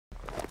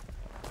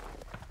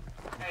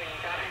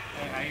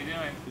you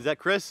doing? Is that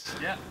Chris?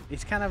 Yeah.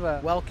 It's kind of a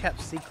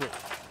well-kept secret.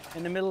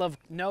 In the middle of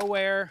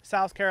nowhere,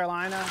 South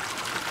Carolina,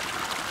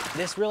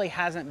 this really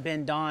hasn't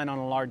been done on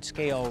a large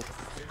scale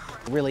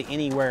really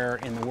anywhere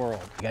in the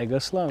world. You gotta go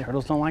slow.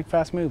 Turtles don't like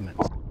fast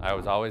movements. I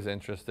was always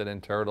interested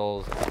in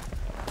turtles.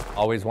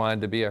 Always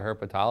wanted to be a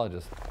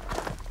herpetologist.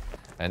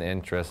 An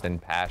interest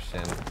and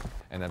passion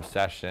and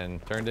obsession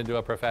turned into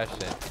a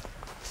profession.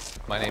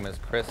 My name is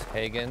Chris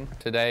Hagan.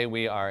 Today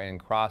we are in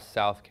Cross,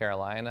 South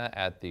Carolina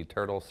at the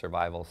Turtle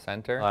Survival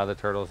Center. A lot of the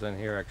turtles in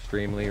here are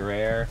extremely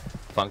rare,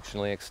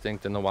 functionally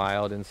extinct in the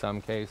wild in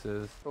some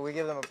cases. But we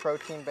give them a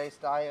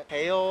protein-based diet.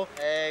 Kale,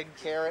 eggs,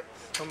 carrots,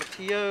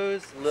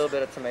 tomatillos, a little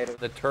bit of tomato.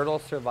 The Turtle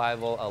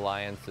Survival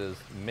Alliance's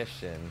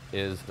mission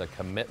is the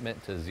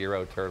commitment to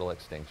zero turtle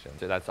extinction.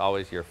 So that's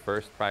always your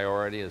first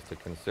priority, is to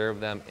conserve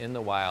them in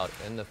the wild,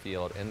 in the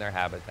field, in their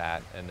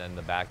habitat, and then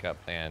the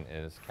backup plan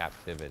is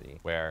captivity,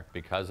 where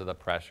because of the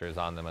pressures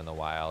on them in the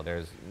wild,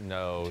 there's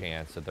no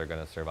chance that they're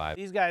going to survive.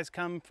 These guys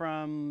come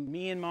from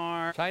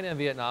Myanmar. China and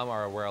Vietnam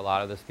are where a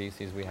lot of the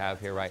species we have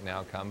here right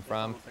now come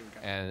from,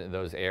 and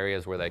those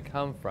areas where they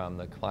come from,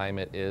 the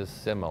climate is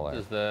similar.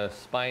 This is the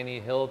spiny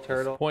hill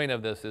turtle. The point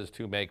of this is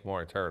to make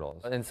more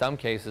turtles. In some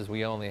cases,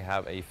 we only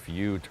have a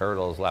few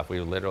turtles left.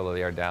 We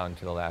literally are down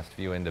to the last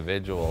few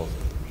individuals.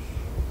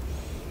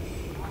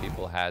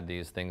 People had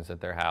these things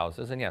at their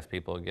houses, and yes,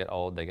 people get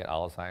old, they get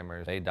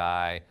Alzheimer's, they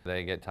die,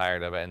 they get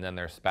tired of it, and then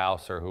their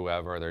spouse or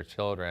whoever, their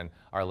children,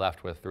 are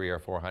left with 300 or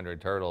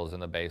 400 turtles in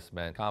the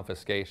basement.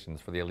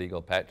 Confiscations for the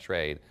illegal pet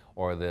trade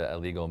or the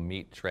illegal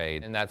meat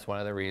trade, and that's one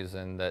of the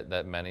reasons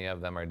that many of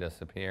them are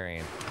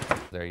disappearing.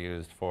 They're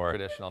used for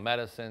traditional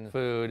medicine,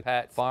 food,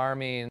 pet,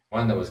 farming.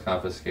 One that was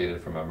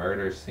confiscated from a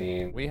murder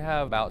scene. We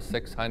have about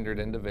 600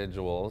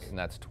 individuals, and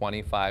that's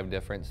 25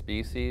 different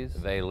species.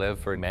 They live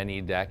for many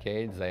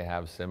decades. They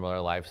have similar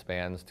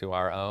lifespans to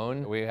our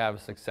own. We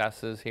have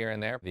successes here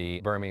and there.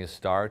 The Burmese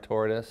star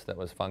tortoise that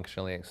was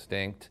functionally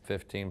extinct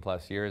 15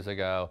 plus years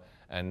ago,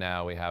 and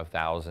now we have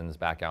thousands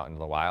back out into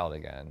the wild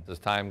again. As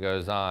time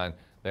goes on,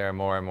 there are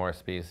more and more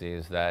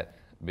species that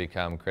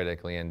become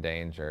critically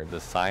endangered. The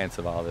science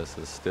of all this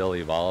is still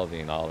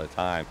evolving all the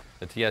time.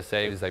 The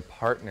TSA is a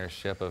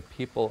partnership of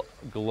people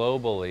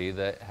globally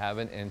that have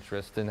an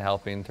interest in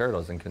helping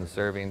turtles and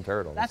conserving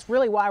turtles. That's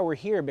really why we're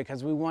here,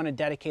 because we want to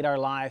dedicate our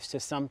lives to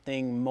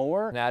something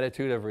more. An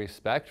attitude of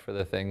respect for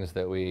the things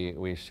that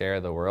we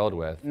share the world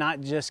with. Not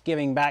just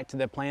giving back to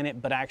the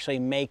planet, but actually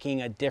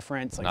making a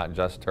difference. Not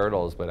just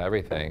turtles, but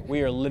everything.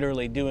 We are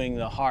literally doing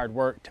the hard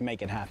work to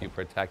make it happen. If you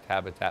protect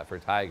habitat for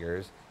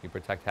tigers, you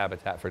protect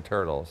habitat for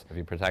turtles. If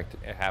you protect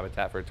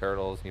habitat for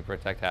turtles, you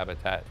protect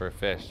habitat for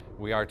fish.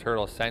 We are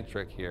turtle-centric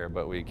here,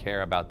 but we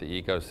care about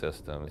the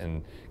ecosystem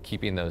and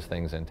keeping those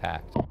things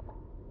intact.